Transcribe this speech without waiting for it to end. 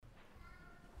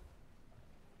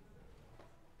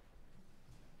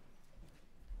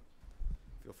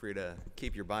free to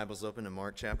keep your Bibles open in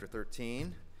Mark chapter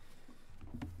 13.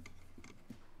 Get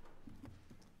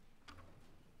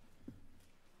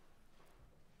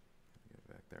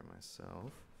back there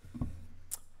myself.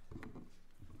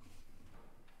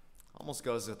 Almost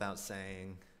goes without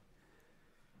saying,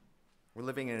 we're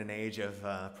living in an age of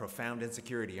profound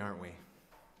insecurity, aren't we?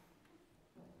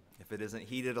 If it isn't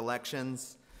heated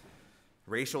elections,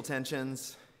 racial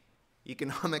tensions,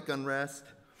 economic unrest,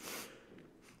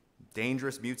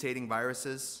 dangerous mutating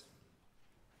viruses.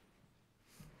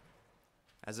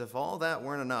 As if all that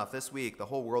weren't enough, this week the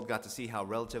whole world got to see how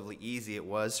relatively easy it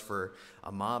was for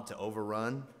a mob to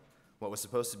overrun what was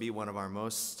supposed to be one of our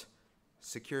most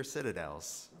secure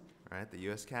citadels, right? The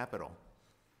U.S. Capitol,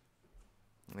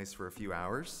 at least for a few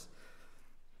hours.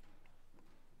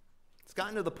 It's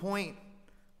gotten to the point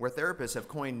where therapists have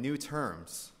coined new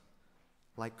terms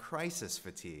like crisis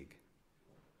fatigue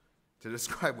to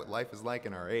describe what life is like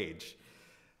in our age.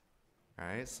 All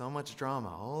right, so much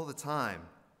drama all the time.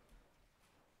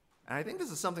 And I think this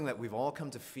is something that we've all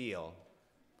come to feel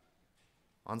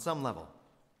on some level,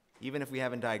 even if we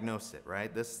haven't diagnosed it,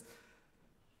 right?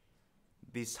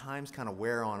 These times kind of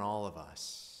wear on all of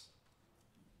us,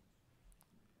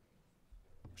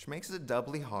 which makes it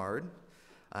doubly hard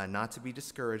not to be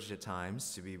discouraged at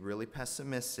times, to be really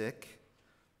pessimistic.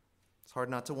 It's hard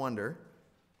not to wonder,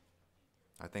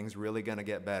 are things really going to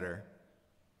get better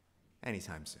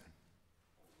anytime soon?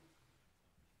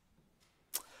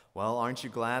 Well, aren't you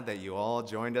glad that you all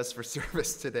joined us for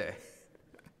service today?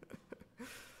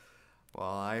 Well,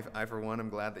 I for one, am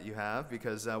glad that you have,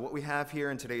 because what we have here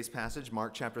in today's passage,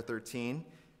 Mark chapter 13,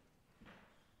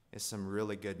 is some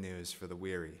really good news for the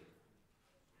weary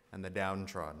and the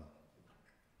downtrodden.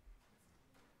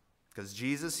 Because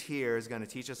Jesus here is going to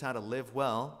teach us how to live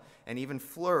well and even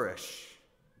flourish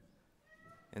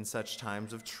in such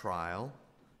times of trial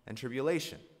and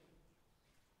tribulation.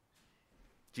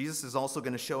 Jesus is also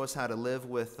going to show us how to live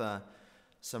with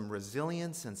some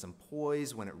resilience and some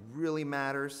poise when it really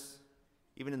matters,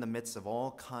 even in the midst of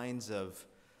all kinds of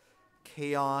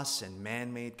chaos and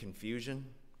man-made confusion.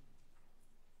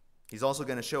 He's also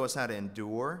going to show us how to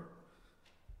endure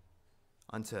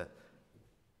unto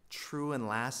true and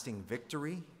lasting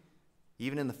victory,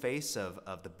 even in the face of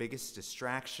the biggest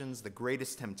distractions, the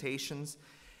greatest temptations,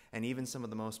 and even some of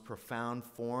the most profound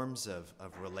forms of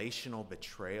relational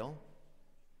betrayal.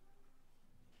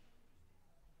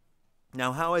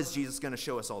 Now, how is Jesus going to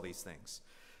show us all these things?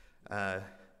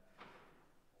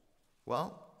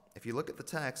 Well, if you look at the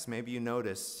text, maybe you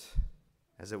noticed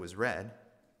as it was read,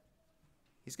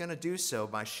 he's going to do so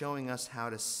by showing us how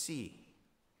to see.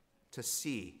 To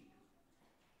see.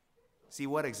 See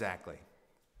what exactly?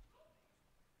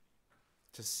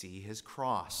 To see his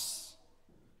cross.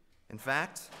 In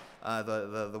fact,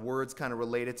 the words kind of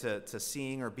related to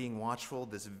seeing or being watchful,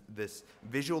 this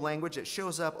visual language, it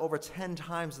shows up over 10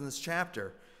 times in this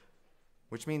chapter,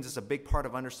 which means it's a big part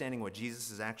of understanding what Jesus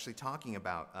is actually talking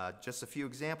about. Just a few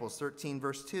examples. 13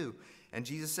 verse 2, and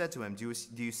Jesus said to him, do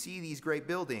you see these great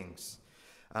buildings?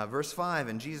 Verse 5,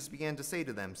 and Jesus began to say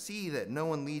to them, see that no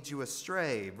one leads you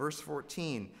astray. Verse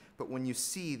 14, but when you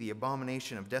see the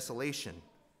abomination of desolation.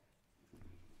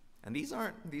 And these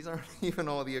aren't even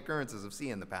all the occurrences of see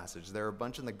in the passage. There are a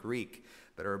bunch in the Greek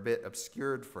that are a bit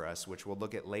obscured for us, which we'll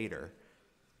look at later.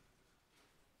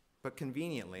 But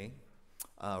conveniently,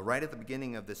 right at the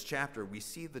beginning of this chapter, we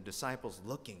see the disciples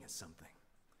looking at something.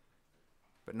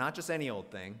 But not just any old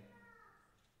thing,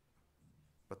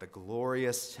 but the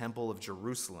glorious temple of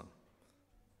Jerusalem.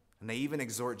 And they even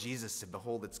exhort Jesus to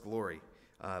behold its glory.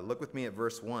 Look with me at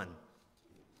verse 1.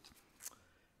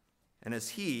 And as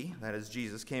he, that is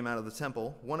Jesus, came out of the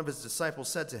temple, one of his disciples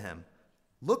said to him,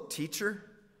 look, teacher,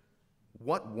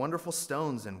 what wonderful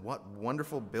stones and what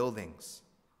wonderful buildings.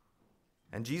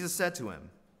 And Jesus said to him,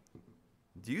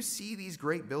 do you see these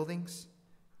great buildings?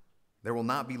 There will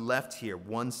not be left here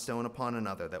one stone upon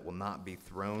another that will not be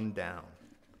thrown down.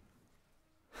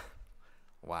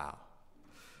 Wow.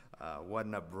 What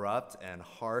an abrupt and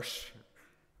harsh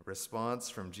response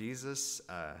from Jesus.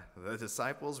 The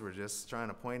disciples were just trying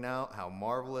to point out how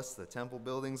marvelous the temple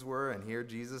buildings were, and here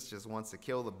Jesus just wants to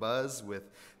kill the buzz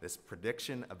with this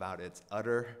prediction about its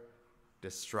utter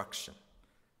destruction.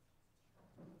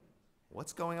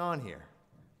 What's going on here?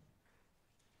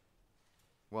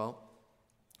 Well,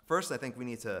 first I think we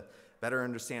need to better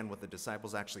understand what the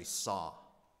disciples actually saw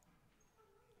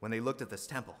when they looked at this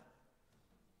temple.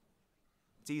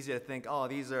 It's easy to think, oh,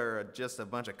 these are just a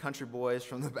bunch of country boys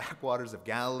from the backwaters of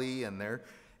Galilee, and they're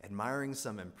admiring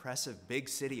some impressive big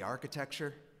city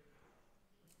architecture.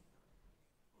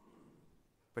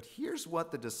 But here's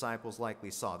what the disciples likely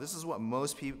saw. This is what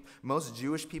most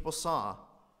Jewish people saw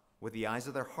with the eyes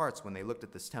of their hearts when they looked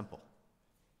at this temple.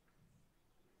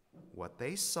 What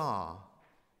they saw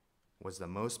was the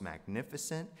most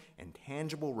magnificent and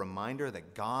tangible reminder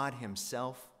that God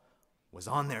himself was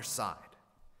on their side.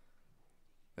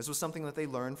 This was something that they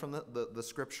learned from the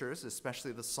scriptures,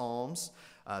 especially the Psalms,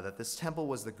 that this temple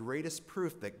was the greatest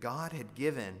proof that God had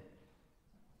given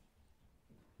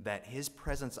that his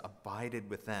presence abided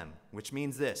with them, which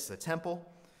means this: the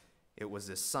temple, it was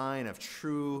a sign of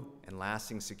true and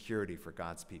lasting security for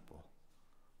God's people.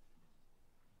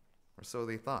 Or so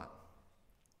they thought.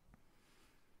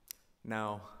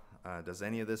 Now, does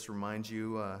any of this remind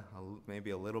you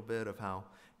maybe a little bit of how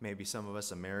maybe some of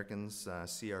us Americans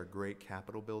see our great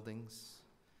Capitol buildings?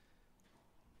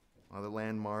 Other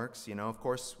landmarks, of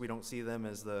course we don't see them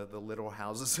as the little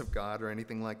houses of God or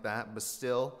anything like that, but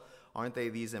still, aren't they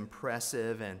these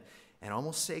impressive and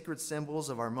almost sacred symbols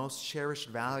of our most cherished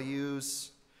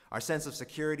values, our sense of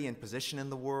security and position in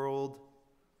the world?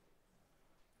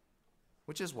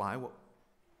 Which is why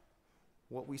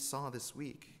what we saw this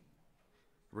week,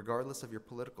 regardless of your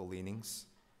political leanings,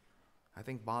 I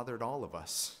think bothered all of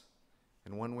us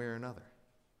in one way or another.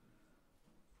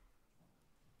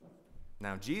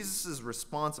 Now, Jesus'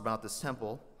 response about this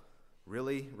temple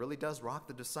really does rock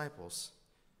the disciples.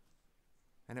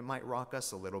 And it might rock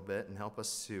us a little bit and help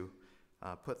us to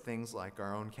put things like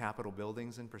our own Capitol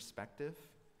buildings in perspective.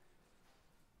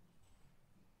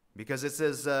 Because it's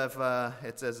as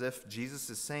if Jesus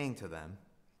is saying to them,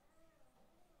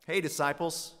 hey,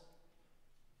 disciples,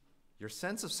 your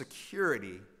sense of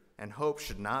security and hope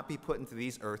should not be put into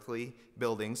these earthly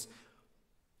buildings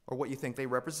or what you think they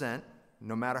represent,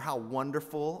 no matter how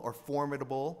wonderful or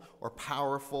formidable or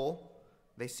powerful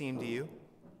they seem to you.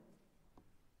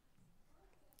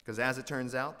 Because as it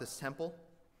turns out, this temple,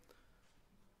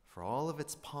 for all of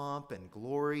its pomp and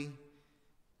glory,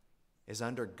 is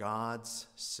under God's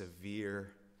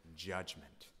severe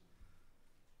judgment.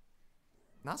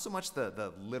 Not so much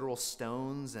the literal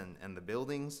stones and the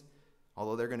buildings,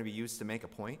 although they're going to be used to make a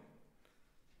point.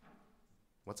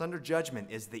 What's under judgment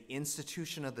is the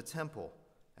institution of the temple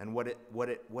and what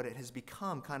it has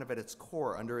become kind of at its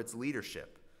core under its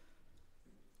leadership.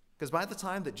 Because by the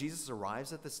time that Jesus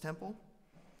arrives at this temple,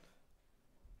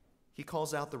 he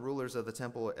calls out the rulers of the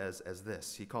temple as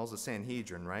this. He calls the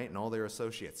Sanhedrin, right, and all their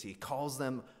associates. He calls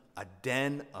them a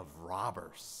den of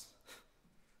robbers.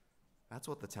 That's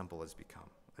what the temple has become,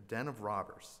 a den of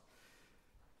robbers.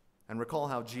 And recall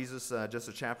how Jesus, just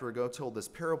a chapter ago, told this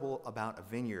parable about a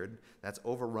vineyard that's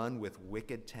overrun with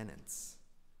wicked tenants,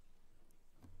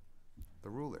 the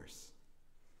rulers.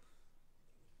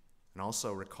 And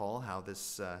also recall how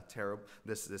this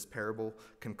parable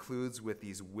concludes with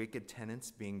these wicked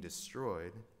tenants being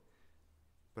destroyed,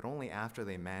 but only after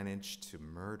they manage to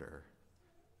murder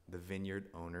the vineyard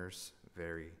owner's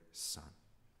very son.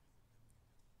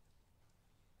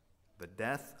 The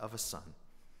death of a son.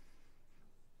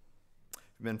 If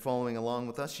you've been following along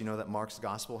with us, you know that Mark's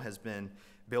gospel has been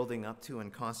building up to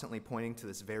and constantly pointing to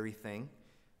this very thing,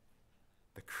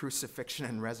 the crucifixion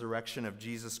and resurrection of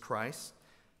Jesus Christ,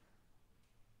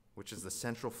 which is the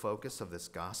central focus of this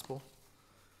gospel.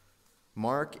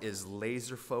 Mark is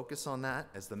laser focused on that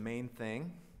as the main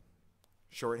thing.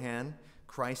 Shorthand,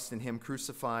 Christ and him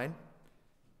crucified.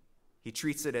 He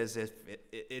treats it as if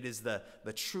it is the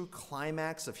true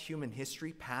climax of human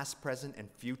history, past, present, and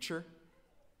future.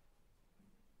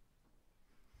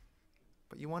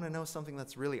 But you want to know something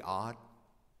that's really odd?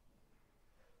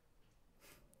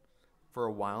 For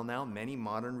a while now, many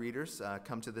modern readers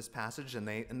come to this passage and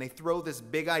they throw this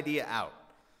big idea out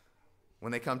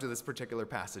when they come to this particular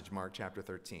passage, Mark chapter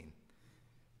 13.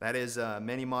 That is,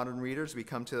 many modern readers, we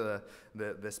come to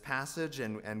this passage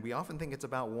and we often think it's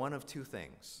about one of two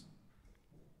things.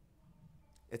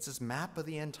 It's this map of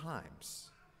the end times,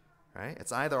 right?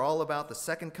 It's either all about the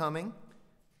second coming,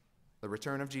 the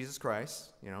return of Jesus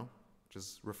Christ, which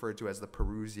is referred to as the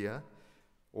parousia,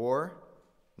 or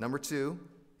number two,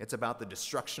 it's about the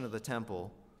destruction of the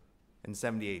temple in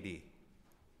 70 AD.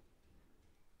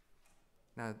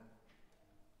 Now,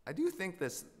 I do think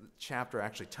this chapter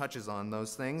actually touches on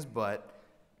those things, but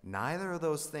neither of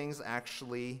those things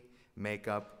actually make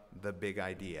up the big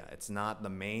idea. It's not the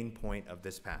main point of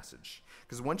this passage.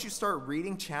 Because once you start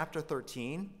reading chapter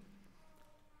 13,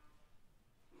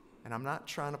 and I'm not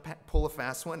trying to pull a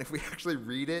fast one, if we actually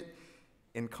read it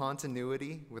in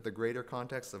continuity with the greater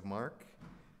context of Mark,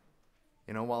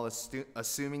 while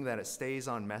assuming that it stays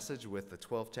on message with the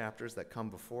 12 chapters that come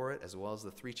before it, as well as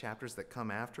the 3 chapters that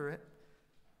come after it,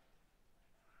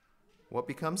 what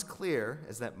becomes clear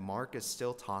is that Mark is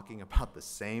still talking about the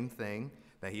same thing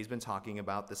that he's been talking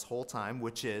about this whole time,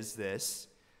 which is this: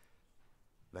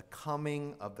 the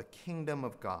coming of the kingdom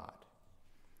of God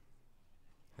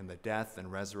and the death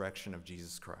and resurrection of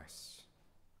Jesus Christ.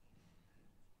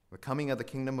 The coming of the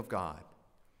kingdom of God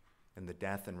and the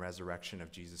death and resurrection of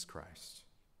Jesus Christ.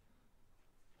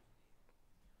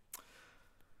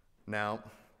 Now,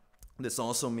 this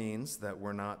also means that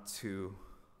we're not to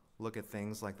look at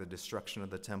things like the destruction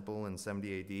of the temple in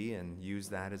 70 AD and use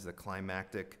that as the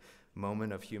climactic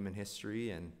moment of human history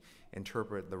and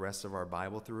interpret the rest of our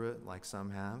Bible through it like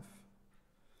some have.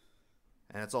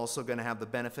 And it's also going to have the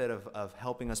benefit of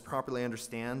helping us properly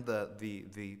understand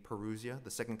the parousia, the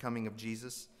second coming of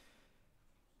Jesus.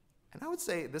 And I would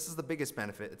say this is the biggest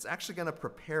benefit. It's actually going to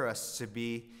prepare us to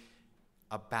be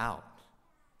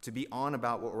on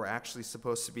about what we're actually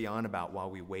supposed to be on about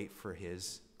while we wait for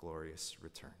his glorious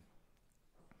return.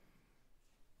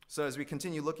 So as we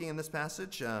continue looking in this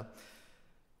passage,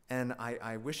 and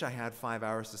I wish I had 5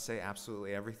 hours to say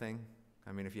absolutely everything.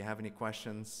 I mean, if you have any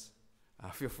questions,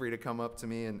 feel free to come up to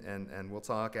me and we'll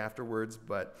talk afterwards.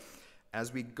 But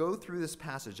as we go through this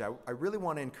passage, I really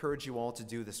want to encourage you all to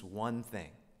do this one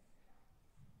thing.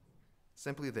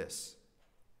 Simply this: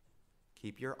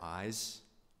 keep your eyes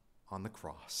on the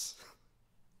cross.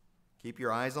 Keep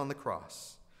your eyes on the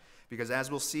cross. Because as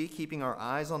we'll see, keeping our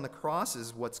eyes on the cross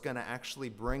is what's going to actually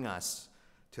bring us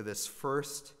to this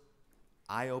first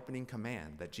eye-opening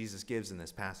command that Jesus gives in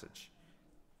this passage.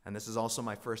 And this is also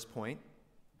my first point,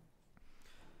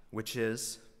 which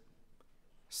is,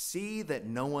 see that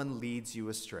no one leads you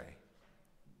astray.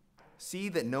 See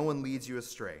that no one leads you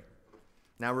astray.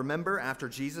 Now remember, after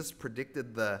Jesus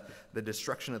predicted the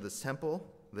destruction of this temple,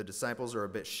 the disciples are a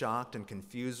bit shocked and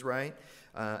confused, right?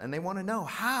 And they want to know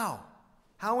how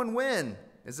and when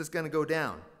is this going to go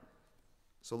down?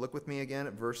 So look with me again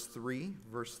at verse 3.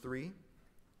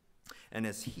 And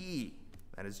as he,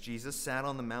 that is Jesus, sat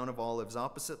on the Mount of Olives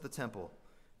opposite the temple,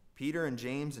 Peter and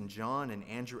James and John and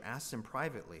Andrew asked him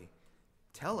privately,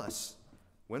 "Tell us,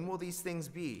 when will these things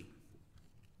be?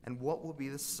 And what will be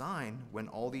the sign when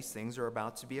all these things are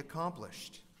about to be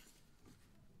accomplished?"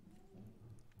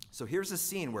 So here's a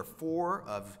scene where 4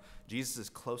 of Jesus'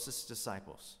 closest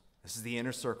disciples, this is the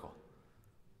inner circle,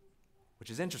 which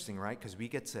is interesting, right? Because we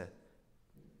get to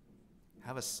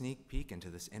have a sneak peek into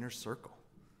this inner circle.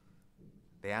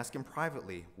 They ask him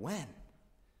privately, when?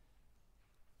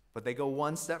 But they go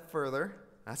one step further.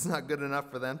 That's not good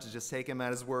enough for them to just take him at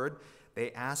his word.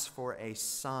 They ask for a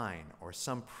sign or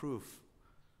some proof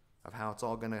of how it's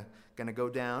all gonna go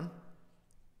down.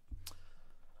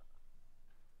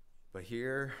 But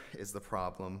here is the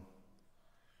problem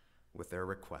with their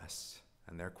request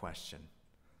and their question.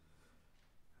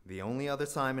 The only other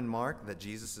time in Mark that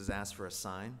Jesus is asked for a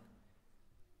sign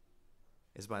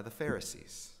is by the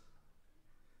Pharisees.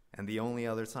 And the only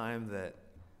other time that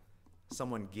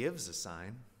someone gives a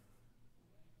sign,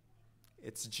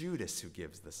 it's Judas who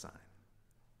gives the sign.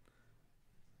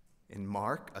 In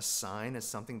Mark, a sign is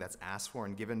something that's asked for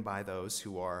and given by those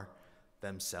who are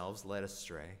themselves led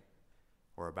astray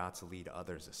or about to lead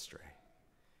others astray.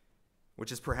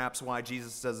 Which is perhaps why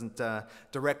Jesus doesn't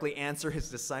directly answer his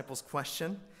disciples'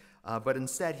 question, but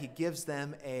instead he gives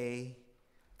them a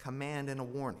command and a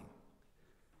warning.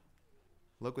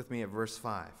 Look with me at verse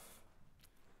 5.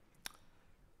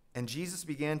 And Jesus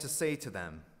began to say to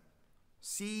them,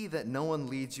 "See that no one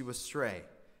leads you astray.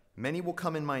 Many will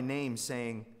come in my name,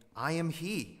 saying, 'I am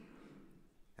he,'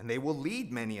 and they will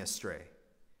lead many astray.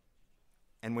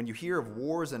 And when you hear of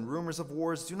wars and rumors of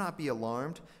wars, do not be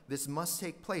alarmed. This must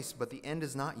take place, but the end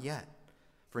is not yet.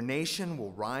 For nation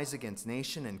will rise against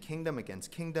nation and kingdom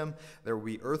against kingdom. There will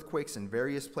be earthquakes in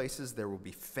various places. There will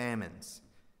be famines.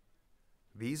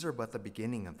 These are but the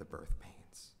beginning of the birth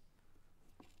pains."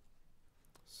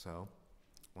 So,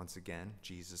 once again,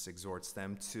 Jesus exhorts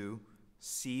them to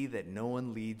see that no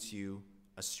one leads you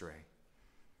astray.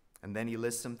 And then he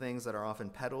lists some things that are often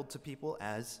peddled to people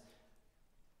as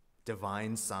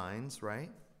divine signs,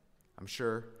 right? I'm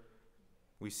sure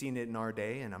we've seen it in our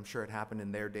day, and I'm sure it happened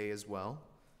in their day as well.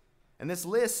 And this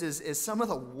list is some of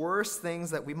the worst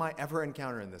things that we might ever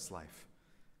encounter in this life.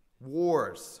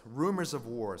 Wars, rumors of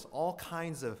wars, all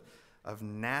kinds of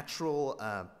natural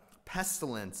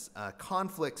pestilence,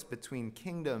 conflicts between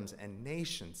kingdoms and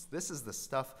nations. This is the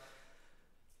stuff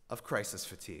of crisis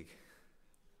fatigue.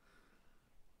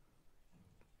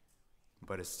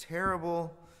 But as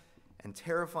terrible and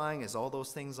terrifying as all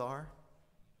those things are,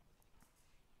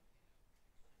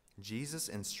 Jesus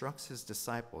instructs his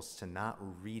disciples to not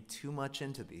read too much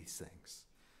into these things,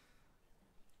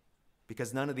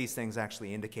 because none of these things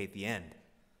actually indicate the end.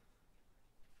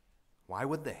 Why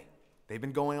would they? They've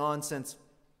been going on since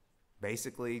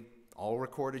basically all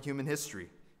recorded human history.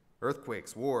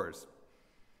 Earthquakes, wars.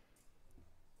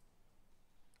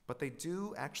 But they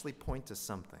do actually point to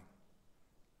something.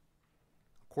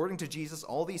 According to Jesus,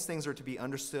 all these things are to be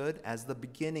understood as the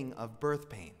beginning of birth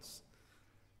pains,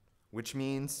 which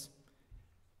means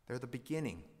they're the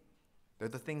beginning. They're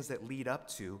the things that lead up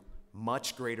to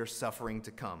much greater suffering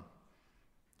to come.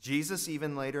 Jesus,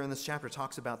 even later in this chapter,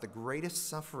 talks about the greatest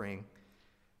suffering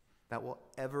that will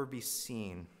ever be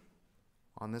seen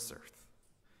on this earth.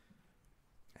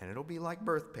 And it'll be like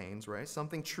birth pains, right?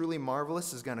 Something truly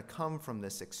marvelous is going to come from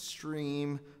this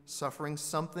extreme suffering,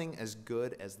 something as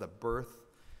good as the birth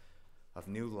of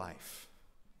new life.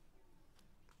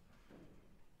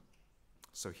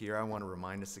 So here I want to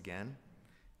remind us again,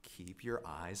 keep your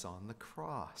eyes on the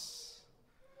cross.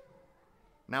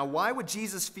 Now, why would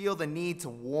Jesus feel the need to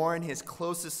warn his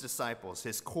closest disciples,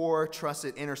 his core,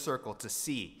 trusted inner circle,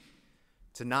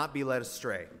 to not be led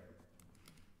astray?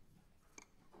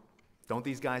 Don't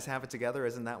these guys have it together?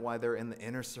 Isn't that why they're in the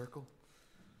inner circle?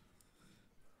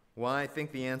 Well, I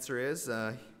think the answer is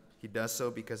he does so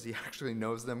because he actually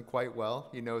knows them quite well.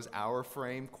 He knows our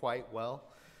frame quite well.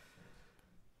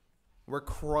 We're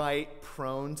quite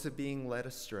prone to being led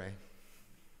astray,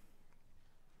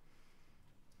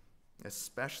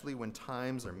 especially when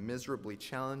times are miserably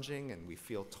challenging and we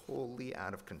feel totally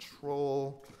out of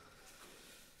control.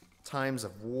 Times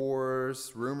of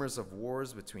wars, rumors of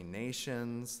wars between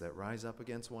nations that rise up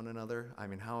against one another. I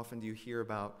mean, how often do you hear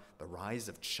about the rise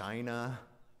of China?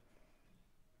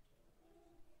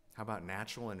 How about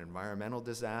natural and environmental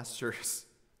disasters?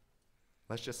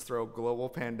 Let's just throw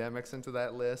global pandemics into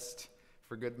that list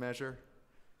for good measure.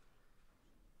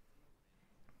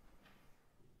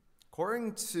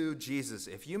 According to Jesus,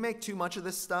 if you make too much of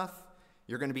this stuff,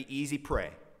 you're going to be easy prey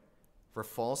for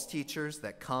false teachers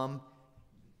that come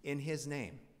in his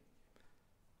name,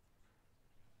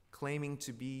 claiming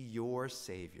to be your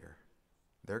Savior.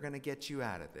 They're going to get you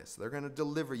out of this. They're going to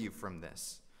deliver you from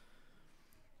this.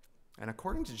 And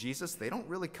according to Jesus, they don't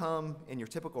really come in your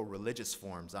typical religious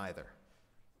forms either.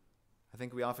 I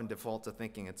think we often default to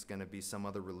thinking it's going to be some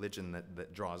other religion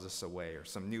that draws us away or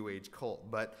some New Age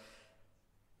cult. But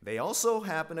they also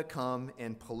happen to come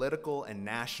in political and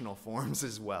national forms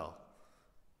as well.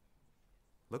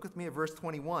 Look with me at verse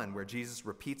 21, where Jesus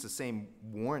repeats the same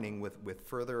warning with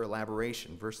further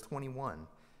elaboration. Verse 21.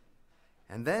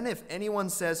 And then if anyone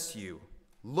says to you,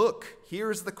 "Look, here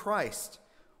is the Christ,"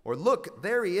 or "Look,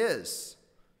 there he is,"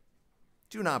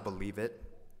 do not believe it.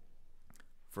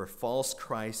 For false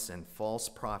Christs and false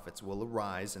prophets will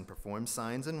arise and perform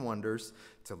signs and wonders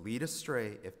to lead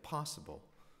astray, if possible,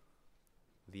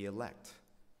 the elect.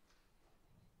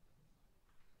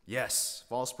 Yes,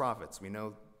 false prophets. We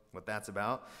know what that's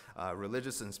about.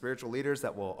 Religious and spiritual leaders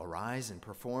that will arise and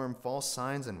perform false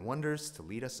signs and wonders to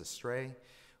lead us astray.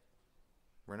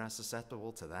 We're not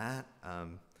susceptible to that.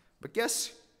 But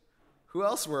guess who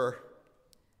else we're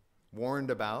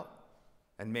warned about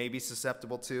and maybe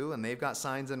susceptible to, and they've got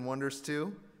signs and wonders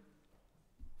too?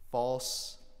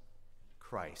 False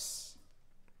Christs.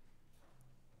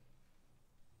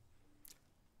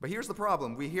 But here's the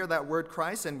problem. We hear that word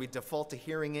Christ and we default to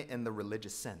hearing it in the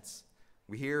religious sense.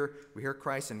 We hear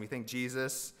Christ and we think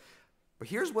Jesus. But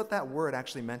here's what that word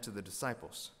actually meant to the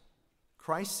disciples.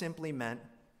 Christ simply meant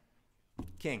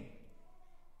king.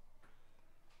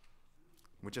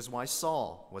 Which is why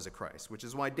Saul was a Christ. Which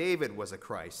is why David was a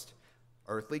Christ.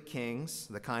 Earthly kings,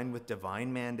 the kind with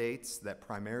divine mandates that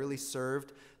primarily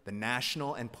served the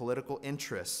national and political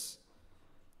interests.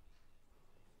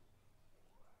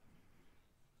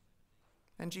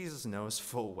 And Jesus knows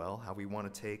full well how we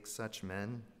want to take such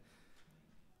men.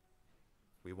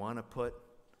 We want to put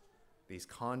these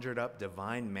conjured up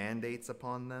divine mandates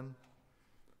upon them.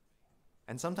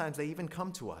 And sometimes they even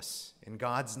come to us in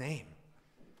God's name.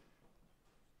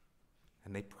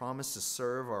 And they promise to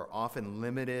serve our often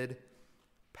limited,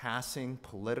 passing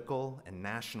political and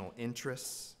national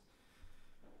interests.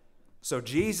 So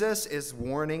Jesus is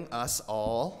warning us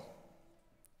all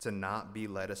to not be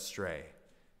led astray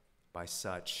by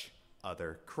such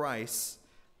other Christs.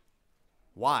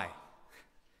 Why?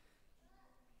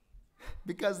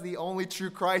 Because the only true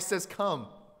Christ has come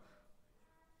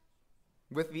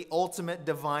with the ultimate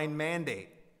divine mandate.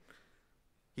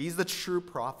 He's the true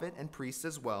prophet and priest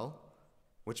as well,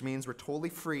 which means we're totally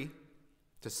free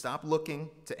to stop looking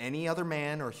to any other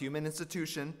man or human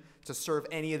institution to serve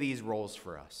any of these roles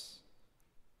for us.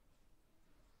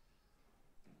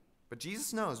 But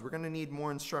Jesus knows we're going to need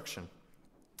more instruction.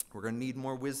 We're going to need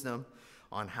more wisdom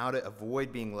on how to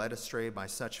avoid being led astray by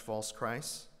such false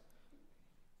Christs.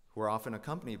 who are often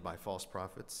accompanied by false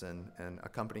prophets and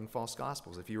accompanying false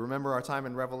gospels. If you remember our time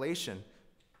in Revelation,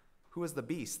 who is the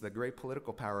beast, the great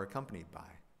political power accompanied by?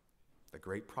 The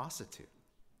great prostitute,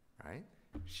 right?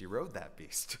 She rode that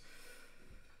beast.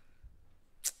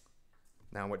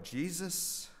 Now, what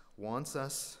Jesus wants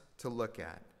us to look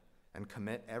at and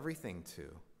commit everything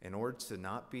to, in order to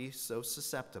not be so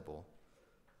susceptible,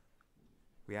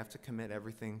 we have to commit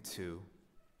everything to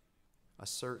a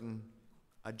certain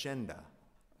agenda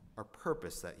or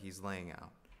purpose that he's laying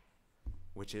out,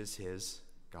 which is his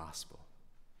gospel.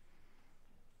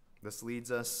 This leads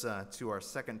us to our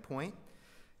second point,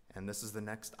 and this is the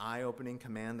next eye-opening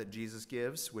command that Jesus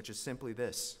gives, which is simply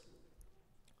this: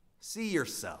 see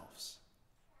yourselves.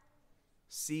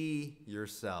 See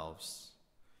yourselves.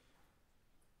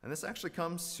 And this actually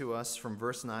comes to us from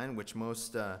verse 9, which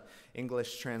most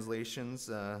English translations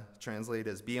translate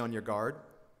as be on your guard.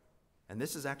 And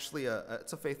this is actually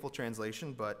it's a faithful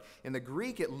translation, but in the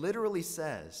Greek it literally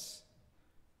says,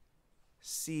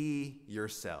 see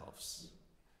yourselves.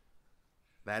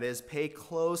 That is, pay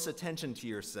close attention to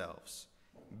yourselves.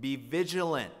 Be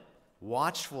vigilant,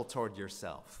 watchful toward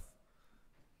yourself.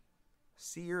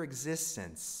 See your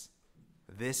existence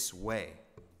this way.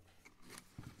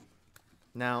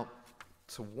 Now,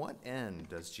 to what end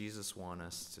does Jesus want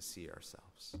us to see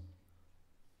ourselves?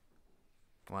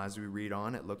 Well, as we read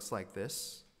on, it looks like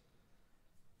this.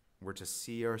 We're to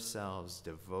see ourselves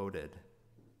devoted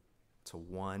to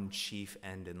one chief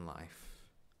end in life: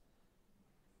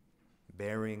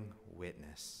 bearing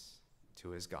witness to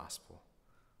his gospel.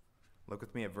 Look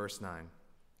with me at verse 9.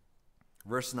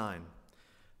 Verse 9,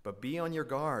 but be on your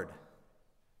guard,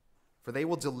 for they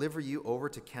will deliver you over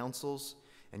to councils,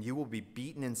 and you will be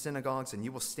beaten in synagogues, and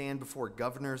you will stand before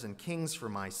governors and kings for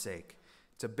my sake,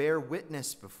 to bear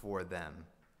witness before them.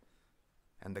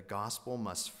 And the gospel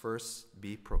must first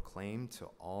be proclaimed to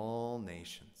all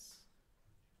nations.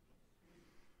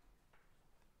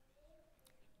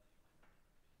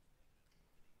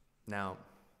 Now,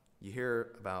 you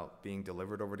hear about being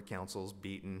delivered over to councils,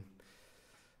 beaten,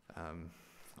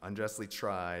 unjustly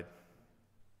tried.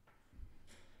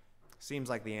 Seems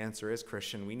like the answer is,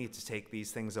 Christian, we need to take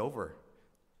these things over.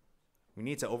 We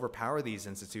need to overpower these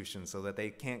institutions so that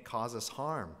they can't cause us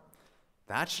harm.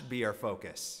 That should be our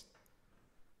focus.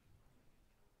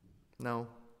 No.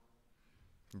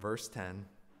 Verse 10,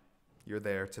 you're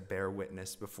there to bear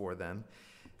witness before them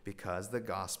because the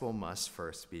gospel must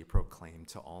first be proclaimed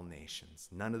to all nations.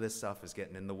 None of this stuff is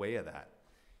getting in the way of that,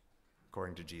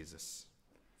 according to Jesus.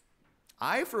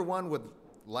 I, for one, would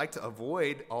like to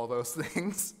avoid all those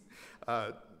things.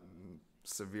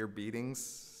 Severe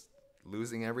beatings,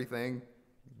 losing everything,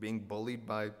 being bullied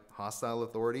by hostile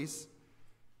authorities.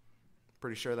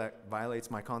 Pretty sure that violates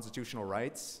my constitutional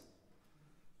rights.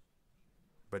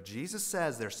 But Jesus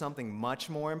says there's something much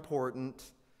more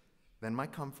important than my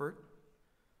comfort,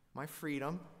 my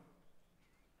freedom,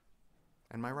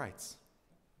 and my rights.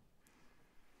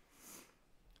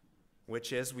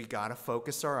 Which is, we got to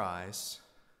focus our eyes,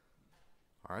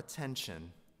 our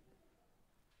attention.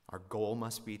 Our goal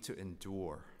must be to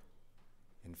endure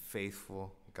in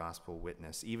faithful gospel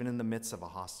witness, even in the midst of a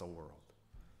hostile world.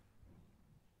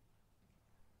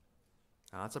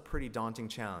 Now, that's a pretty daunting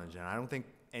challenge, and I don't think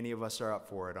any of us are up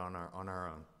for it on our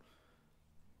own.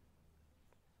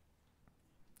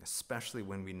 Especially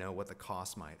when we know what the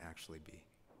cost might actually be.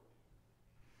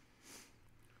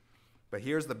 But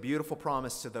here's the beautiful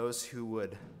promise to those who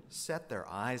would set their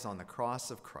eyes on the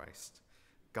cross of Christ.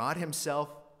 God himself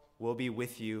will be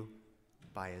with you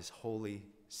by his Holy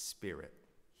Spirit.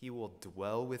 He will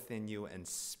dwell within you and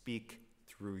speak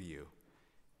through you,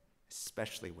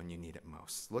 especially when you need it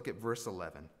most. Look at verse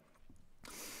 11.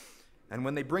 And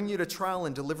when they bring you to trial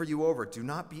and deliver you over, do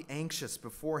not be anxious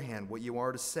beforehand what you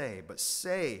are to say, but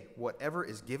say whatever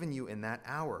is given you in that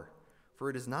hour. For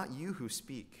it is not you who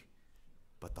speak,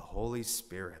 but the Holy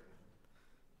Spirit.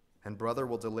 And brother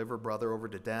will deliver brother over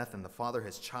to death, and the father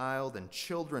his child, and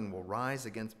children will rise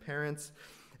against parents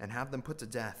and have them put to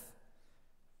death.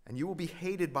 And you will be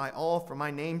hated by all for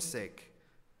my name's sake,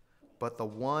 but the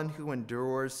one who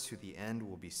endures to the end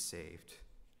will be saved.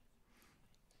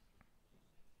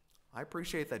 I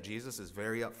appreciate that Jesus is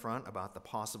very upfront about the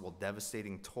possible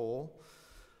devastating toll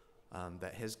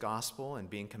that his gospel and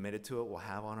being committed to it will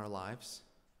have on our lives.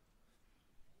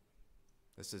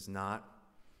 This is not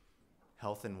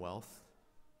health and wealth.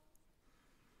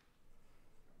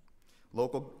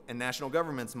 Local and national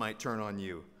governments might turn on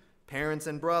you, parents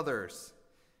and brothers,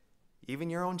 even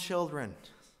your own children.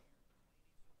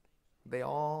 They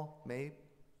all may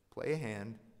play a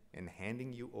hand in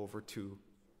handing you over to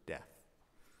death.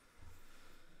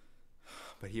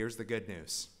 But here's the good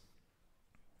news.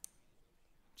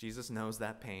 Jesus knows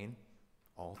that pain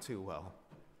all too well.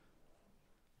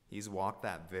 He's walked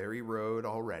that very road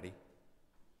already,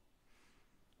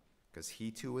 because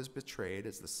he too was betrayed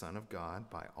as the Son of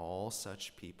God by all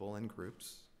such people and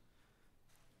groups,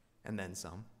 and then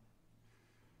some.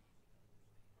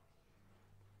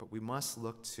 But we must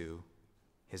look to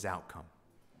his outcome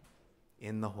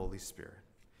in the Holy Spirit.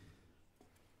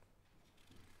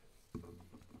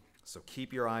 So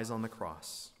keep your eyes on the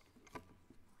cross.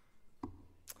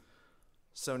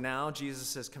 So now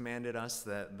Jesus has commanded us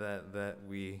that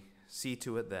we see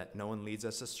to it that no one leads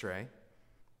us astray.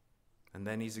 And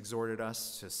then he's exhorted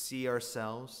us to see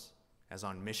ourselves as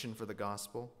on mission for the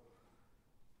gospel.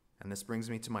 And this brings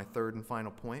me to my third and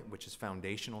final point, which is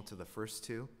foundational to the first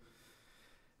two.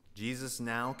 Jesus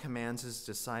now commands his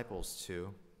disciples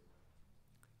to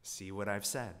see what I've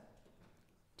said.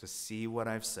 To see what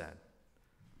I've said.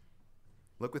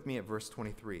 Look with me at verse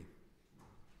 23.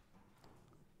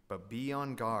 But be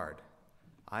on guard.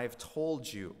 I have told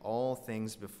you all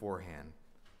things beforehand.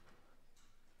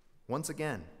 Once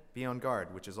again, be on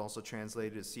guard, which is also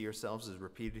translated as see yourselves, is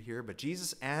repeated here. But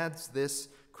Jesus adds this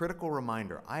critical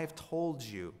reminder. I have told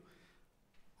you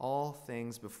all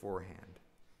things beforehand.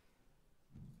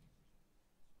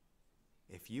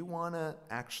 If you want to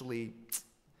actually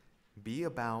be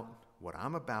about what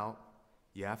I'm about,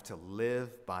 you have to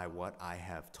live by what I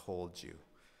have told you.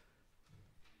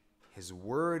 His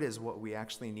word is what we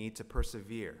actually need to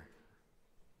persevere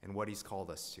in what he's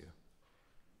called us to.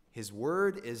 His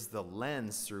word is the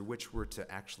lens through which we're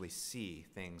to actually see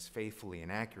things faithfully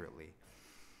and accurately.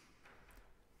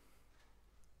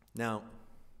 Now,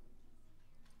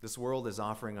 this world is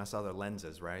offering us other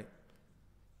lenses, right?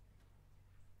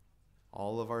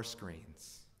 All of our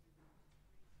screens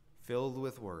filled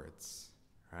with words,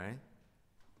 right?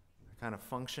 Kind of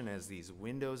function as these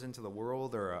windows into the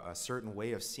world or a certain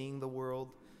way of seeing the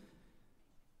world.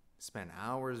 Spend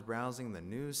hours browsing the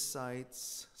news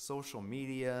sites, social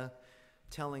media,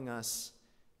 telling us,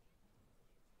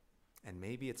 and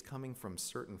maybe it's coming from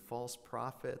certain false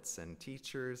prophets and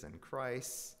teachers and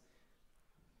Christ,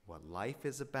 what life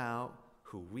is about,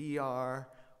 who we are,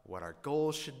 what our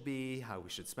goals should be, how we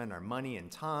should spend our money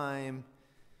and time.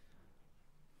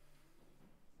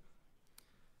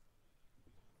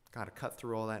 Got to cut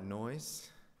through all that noise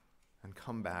and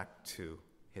come back to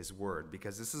his word,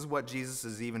 because this is what Jesus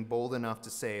is even bold enough to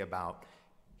say about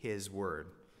his word.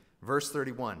 Verse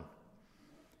 31.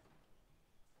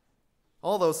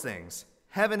 All those things,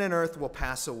 heaven and earth will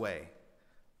pass away,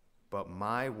 but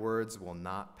my words will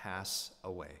not pass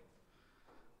away.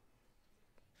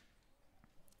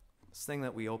 This thing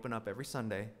that we open up every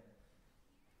Sunday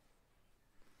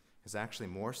is actually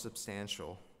more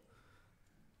substantial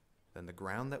than the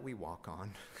ground that we walk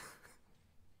on.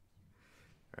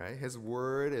 Right? His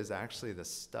word is actually the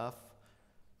stuff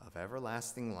of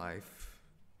everlasting life.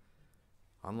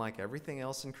 Unlike everything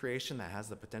else in creation that has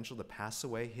the potential to pass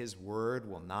away, his word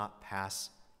will not pass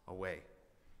away.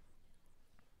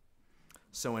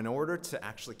 So in order to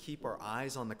actually keep our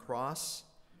eyes on the cross,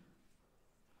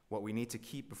 what we need to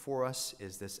keep before us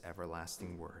is this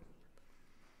everlasting word.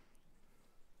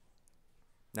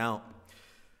 Now,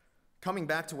 coming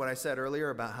back to what I said earlier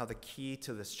about how the key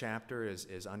to this chapter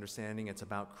is understanding it's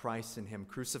about Christ and him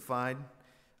crucified,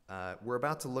 we're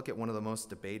about to look at one of the most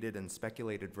debated and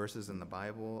speculated verses in the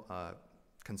Bible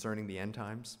concerning the end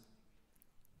times.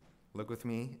 Look with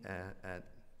me at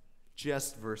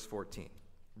just verse 14.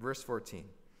 Verse 14.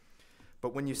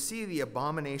 But when you see the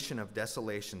abomination of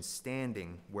desolation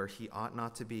standing where he ought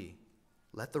not to be,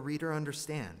 let the reader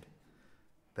understand.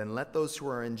 Then let those who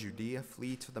are in Judea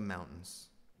flee to the mountains.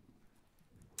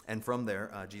 And from there,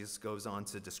 Jesus goes on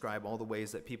to describe all the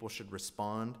ways that people should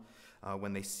respond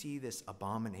when they see this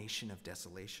abomination of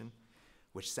desolation,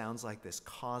 which sounds like this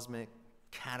cosmic,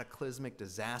 cataclysmic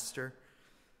disaster.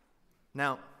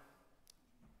 Now,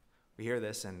 we hear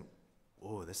this and,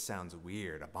 oh, this sounds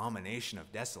weird, abomination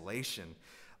of desolation.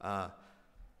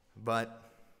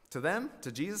 But to them,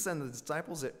 to Jesus and the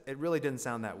disciples, it really didn't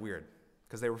sound that weird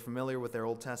because they were familiar with their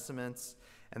Old Testaments.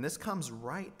 And this comes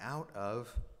right out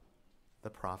of the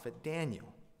prophet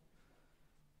Daniel,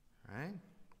 right?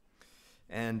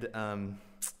 And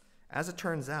as it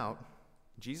turns out,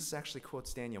 Jesus actually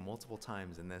quotes Daniel multiple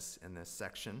times in this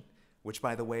section, which,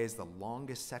 by the way, is the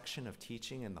longest section of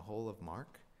teaching in the whole of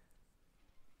Mark.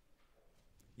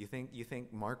 You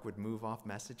think Mark would move off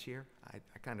message here? I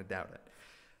kind of doubt it.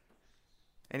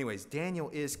 Anyways, Daniel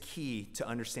is key to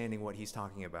understanding what he's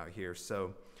talking about here.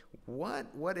 So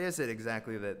what is it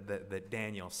exactly that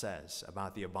Daniel says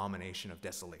about the abomination of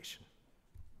desolation?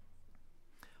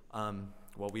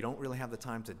 well, we don't really have the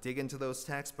time to dig into those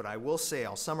texts, but I will say,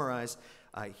 I'll summarize.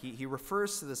 He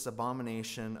refers to this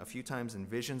abomination a few times in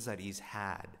visions that he's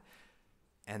had.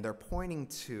 And they're pointing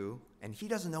to, and he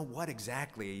doesn't know what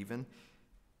exactly even,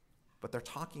 but they're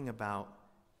talking about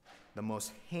the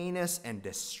most heinous and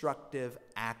destructive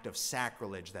act of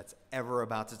sacrilege that's ever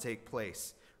about to take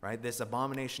place, right? This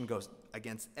abomination goes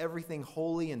against everything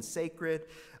holy and sacred.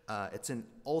 It's an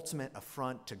ultimate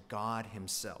affront to God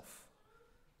himself.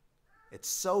 It's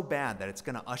so bad that it's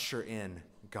going to usher in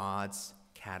God's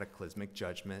cataclysmic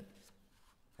judgment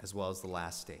as well as the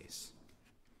last days.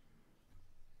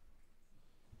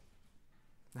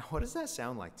 Now, what does that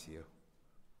sound like to you?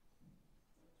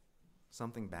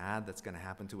 Something bad that's going to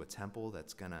happen to a temple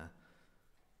that's going to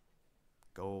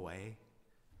go away?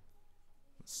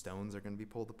 Stones are going to be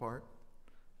pulled apart?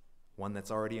 One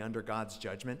that's already under God's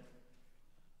judgment?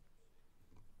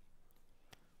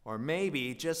 Or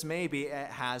maybe, just maybe, it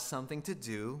has something to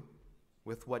do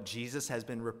with what Jesus has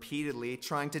been repeatedly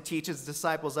trying to teach his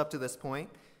disciples up to this point.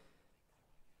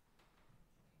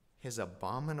 His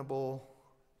abominable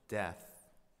death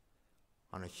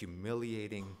on a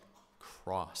humiliating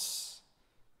cross.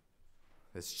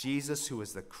 This Jesus, who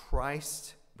is the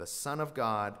Christ, the Son of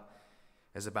God,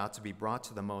 is about to be brought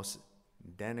to the most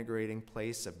denigrating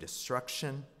place of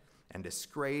destruction and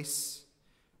disgrace.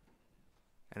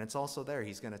 And it's also there.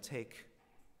 He's going to take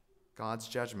God's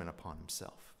judgment upon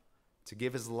himself to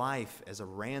give his life as a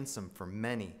ransom for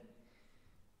many.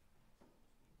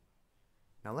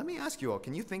 Now, let me ask you all,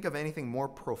 can you think of anything more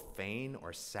profane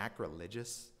or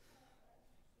sacrilegious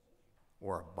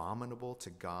or abominable to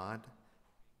God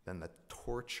than the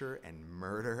torture and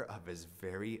murder of his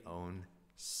very own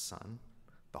Son,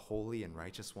 the holy and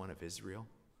righteous one of Israel?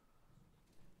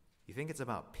 You think it's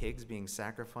about pigs being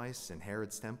sacrificed in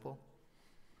Herod's temple?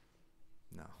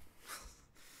 No.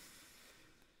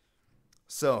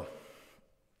 So,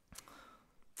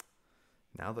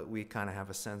 now that we kind of have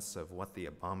a sense of what the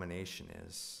abomination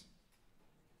is,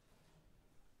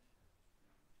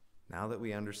 now that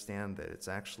we understand that it's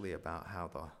actually about how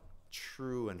the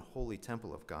true and holy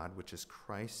temple of God, which is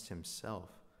Christ himself,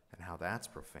 and how that's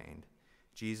profaned,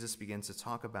 Jesus begins to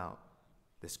talk about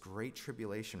this great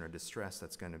tribulation or distress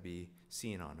that's going to be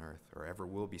seen on earth, or ever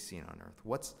will be seen on earth.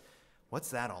 What's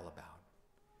that all about?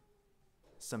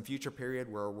 Some future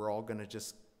period where we're all going to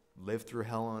just live through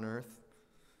hell on earth?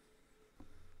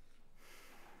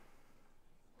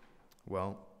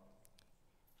 Well,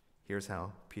 here's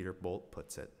how Peter Bolt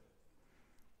puts it.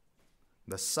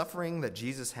 The suffering that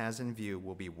Jesus has in view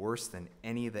will be worse than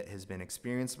any that has been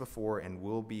experienced before and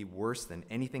will be worse than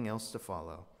anything else to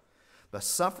follow. The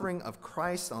suffering of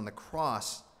Christ on the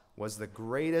cross was the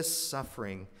greatest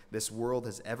suffering this world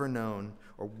has ever known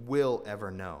or will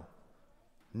ever know.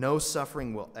 No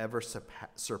suffering will ever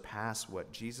surpass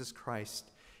what Jesus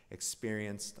Christ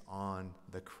experienced on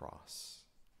the cross.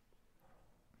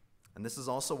 And this is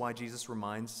also why Jesus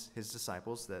reminds his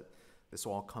disciples that this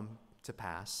will all come to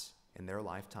pass in their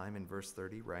lifetime in verse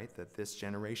 30, right? That this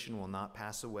generation will not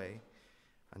pass away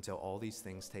until all these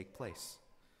things take place.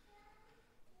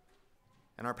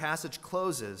 And our passage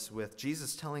closes with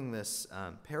Jesus telling this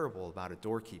parable about a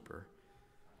doorkeeper,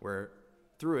 where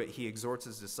through it he exhorts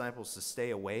his disciples to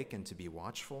stay awake and to be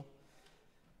watchful.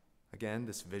 Again,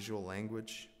 this visual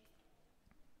language.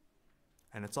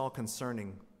 And it's all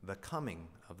concerning the coming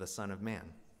of the Son of Man.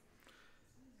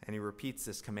 And he repeats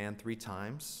this command 3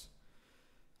 times.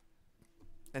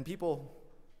 And people,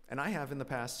 and I have in the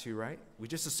past too, right? We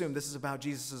just assume this is about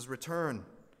Jesus' return.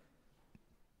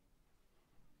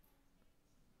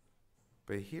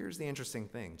 But here's the interesting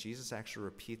thing. Jesus actually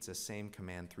repeats the same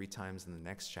command 3 times in the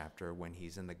next chapter when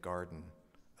he's in the Garden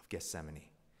of Gethsemane,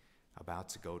 about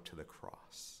to go to the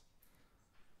cross.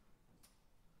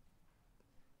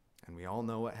 And we all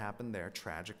know what happened there,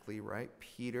 tragically, right?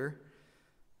 Peter,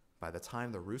 by the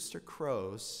time the rooster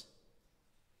crows,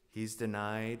 he's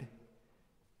denied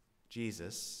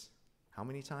Jesus how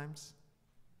many times?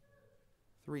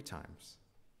 3 times.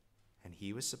 And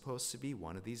he was supposed to be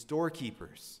one of these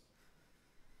doorkeepers.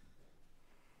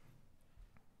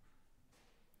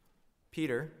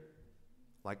 Peter,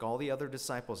 like all the other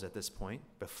disciples at this point,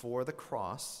 before the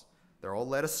cross, they're all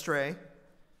led astray.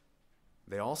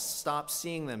 They all stop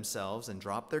seeing themselves and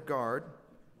drop their guard.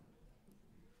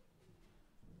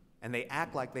 And they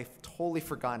act like they've totally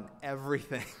forgotten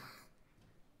everything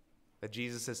that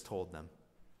Jesus has told them.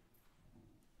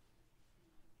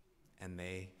 And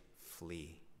they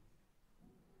flee.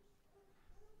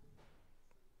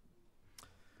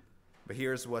 But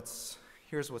here's what's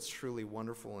truly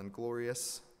wonderful and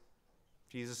glorious.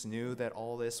 Jesus knew that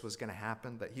all this was going to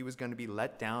happen, that he was going to be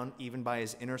let down even by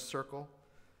his inner circle.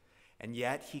 And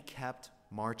yet he kept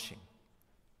marching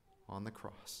on the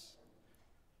cross,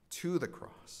 to the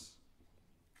cross.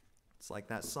 It's like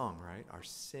that song, right? Our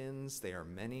sins, they are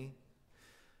many,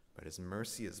 but his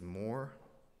mercy is more.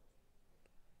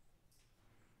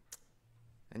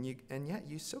 And yet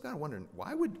you still got to wonder,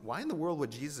 why in the world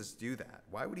would Jesus do that?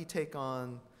 Why would he take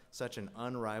on such an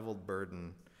unrivaled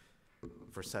burden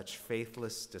for such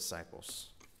faithless disciples?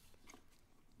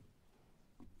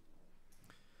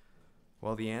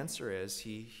 Well, the answer is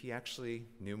he actually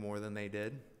knew more than they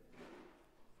did,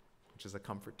 which is a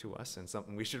comfort to us and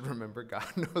something we should remember. God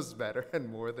knows better and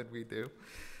more than we do.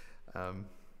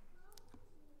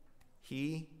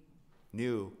 He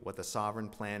knew what the sovereign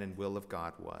plan and will of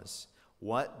God was,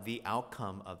 what the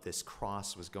outcome of this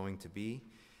cross was going to be.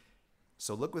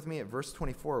 So look with me at verse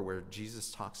 24, where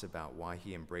Jesus talks about why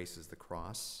he embraces the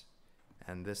cross.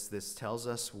 And this tells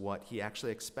us what he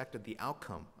actually expected the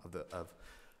outcome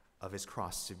of his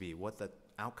cross to be, what the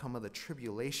outcome of the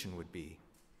tribulation would be.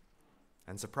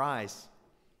 And surprise,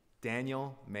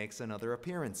 Daniel makes another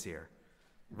appearance here.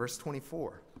 Verse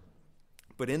 24.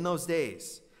 But in those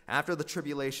days, after the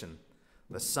tribulation,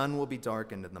 the sun will be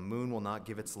darkened, and the moon will not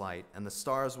give its light, and the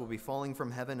stars will be falling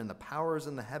from heaven, and the powers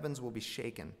in the heavens will be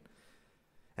shaken.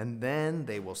 And then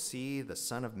they will see the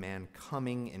Son of Man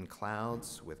coming in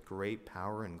clouds with great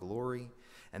power and glory.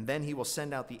 And then he will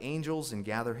send out the angels and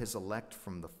gather his elect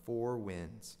from the four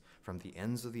winds, from the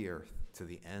ends of the earth to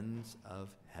the ends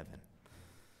of heaven.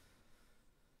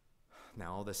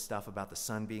 Now, all this stuff about the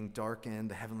sun being darkened,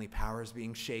 the heavenly powers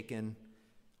being shaken,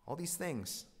 all these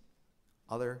things,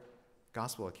 other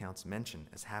gospel accounts mention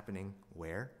as happening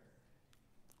where?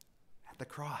 At the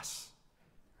cross,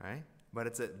 right? But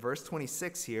it's at verse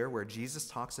 26 here where Jesus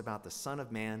talks about the Son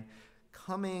of Man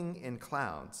coming in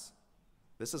clouds.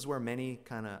 This is where many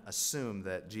kind of assume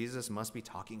that Jesus must be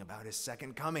talking about his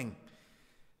second coming.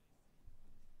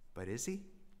 But is he?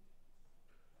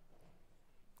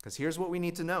 Because here's what we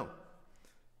need to know.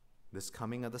 This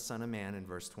coming of the Son of Man in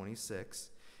verse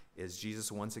 26 is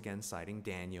Jesus once again citing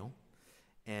Daniel.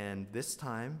 And this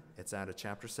time, it's out of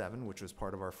chapter 7, which was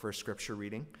part of our first scripture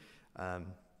reading. And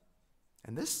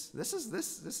this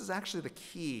is actually the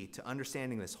key to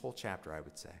understanding this whole chapter, I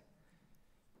would say.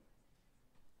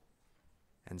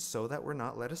 And so that we're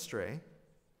not led astray,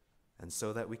 and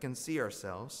so that we can see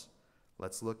ourselves,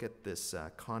 let's look at this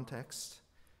context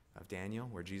of Daniel,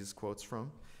 where Jesus quotes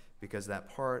from, because that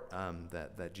part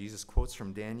that Jesus quotes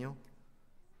from Daniel,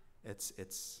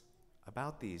 it's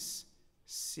about these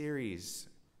series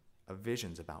of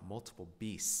visions about multiple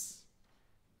beasts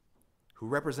who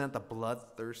represent the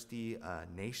bloodthirsty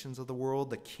nations of the world,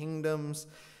 the kingdoms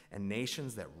and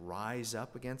nations that rise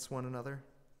up against one another,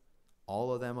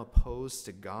 all of them opposed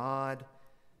to God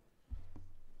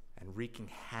and wreaking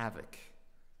havoc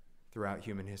throughout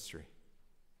human history.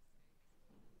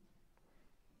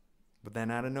 But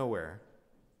then out of nowhere,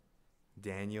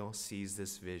 Daniel sees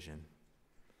this vision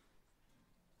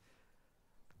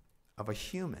of a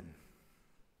human,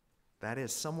 that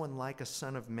is, someone like a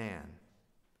son of man,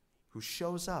 who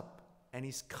shows up and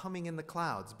he's coming in the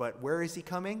clouds. But where is he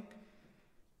coming?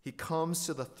 He comes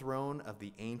to the throne of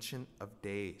the Ancient of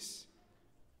Days,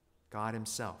 God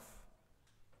himself,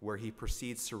 where he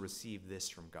proceeds to receive this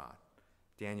from God.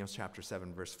 Daniel chapter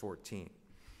 7, verse 14.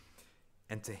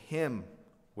 And to him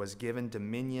was given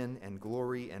dominion and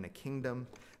glory and a kingdom,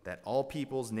 that all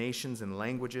peoples, nations, and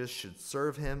languages should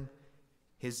serve him.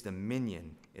 His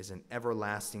dominion is an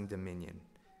everlasting dominion,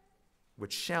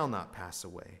 which shall not pass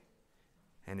away,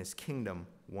 and his kingdom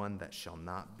one that shall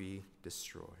not be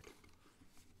destroyed.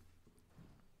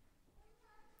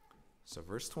 So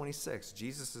verse 26,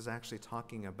 Jesus is actually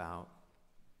talking about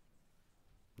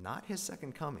not his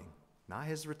second coming, not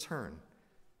his return,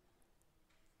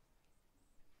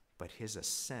 but his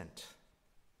ascent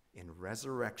in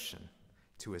resurrection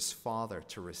to his Father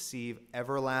to receive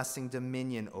everlasting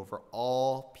dominion over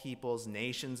all peoples,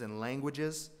 nations, and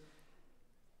languages,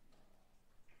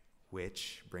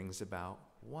 which brings about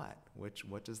what?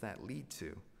 What does that lead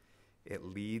to? It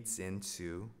leads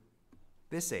into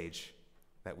this age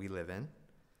that we live in,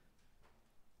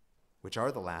 which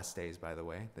are the last days, by the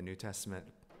way. The New Testament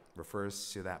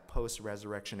refers to that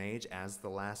post-resurrection age as the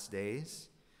last days.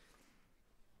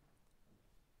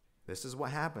 This is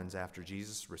what happens after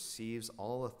Jesus receives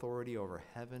all authority over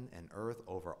heaven and earth,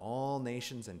 over all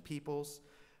nations and peoples.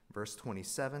 Verse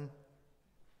 27,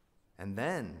 and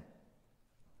then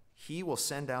he will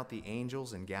send out the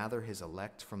angels and gather his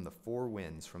elect from the four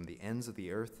winds, from the ends of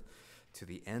the earth to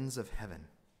the ends of heaven.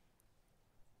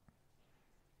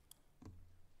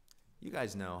 You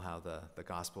guys know how the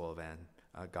Gospel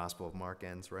of Mark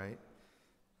ends, right?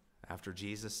 After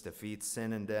Jesus defeats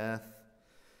sin and death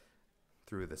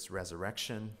through this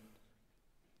resurrection,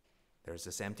 there's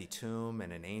this empty tomb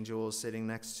and an angel is sitting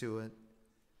next to it.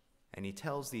 And he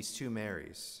tells these two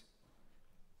Marys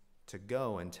to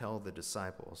go and tell the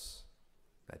disciples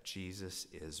that Jesus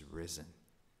is risen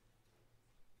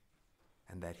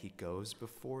and that he goes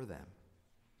before them.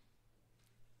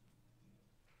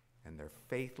 And their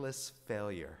faithless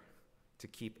failure to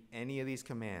keep any of these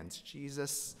commands,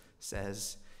 Jesus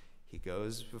says he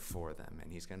goes before them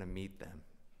and he's going to meet them.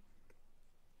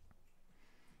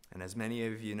 And as many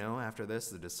of you know, after this,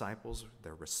 the disciples,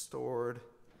 they're restored.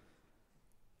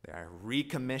 They are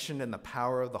recommissioned in the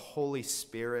power of the Holy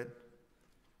Spirit.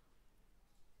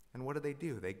 And what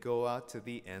do? They go out to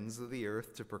the ends of the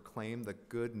earth to proclaim the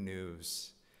good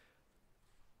news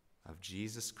of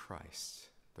Jesus Christ,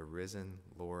 the risen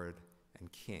Lord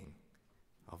and King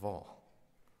of all.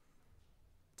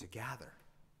 To gather,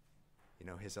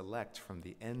 his elect from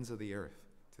the ends of the earth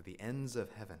to the ends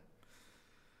of heaven.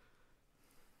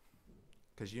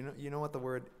 Because you know what the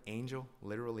word angel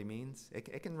literally means?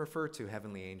 It can refer to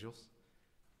heavenly angels,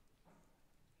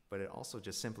 but it also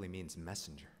just simply means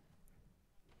messenger.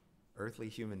 Earthly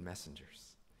human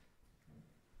messengers.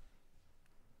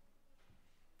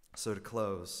 So to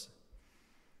close,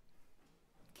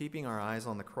 keeping our eyes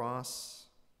on the cross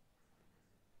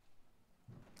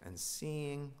and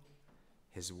seeing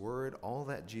his word, all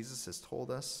that Jesus has told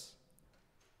us,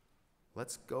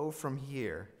 let's go from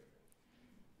here.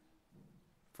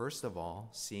 First of all,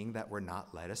 seeing that we're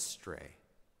not led astray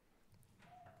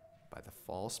by the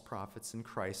false prophets and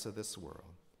Christ of this world.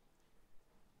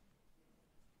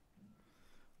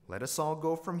 Let us all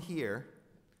go from here,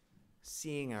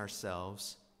 seeing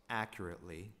ourselves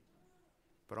accurately,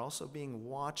 but also being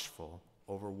watchful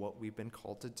over what we've been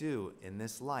called to do in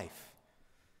this life,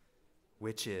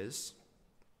 which is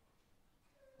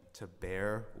to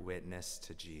bear witness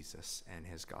to Jesus and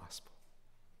his gospel.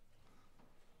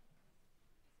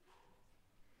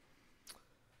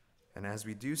 And as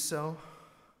we do so,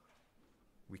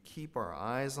 we keep our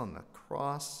eyes on the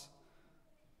cross.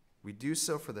 We do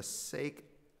so for the sake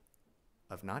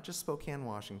of not just Spokane,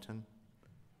 Washington,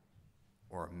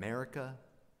 or America,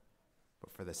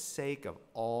 but for the sake of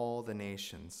all the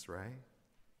nations, right?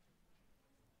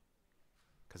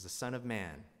 Because the Son of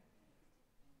Man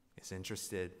is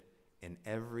interested in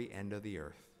every end of the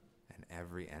earth and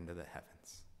every end of the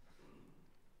heavens.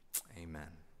 Amen.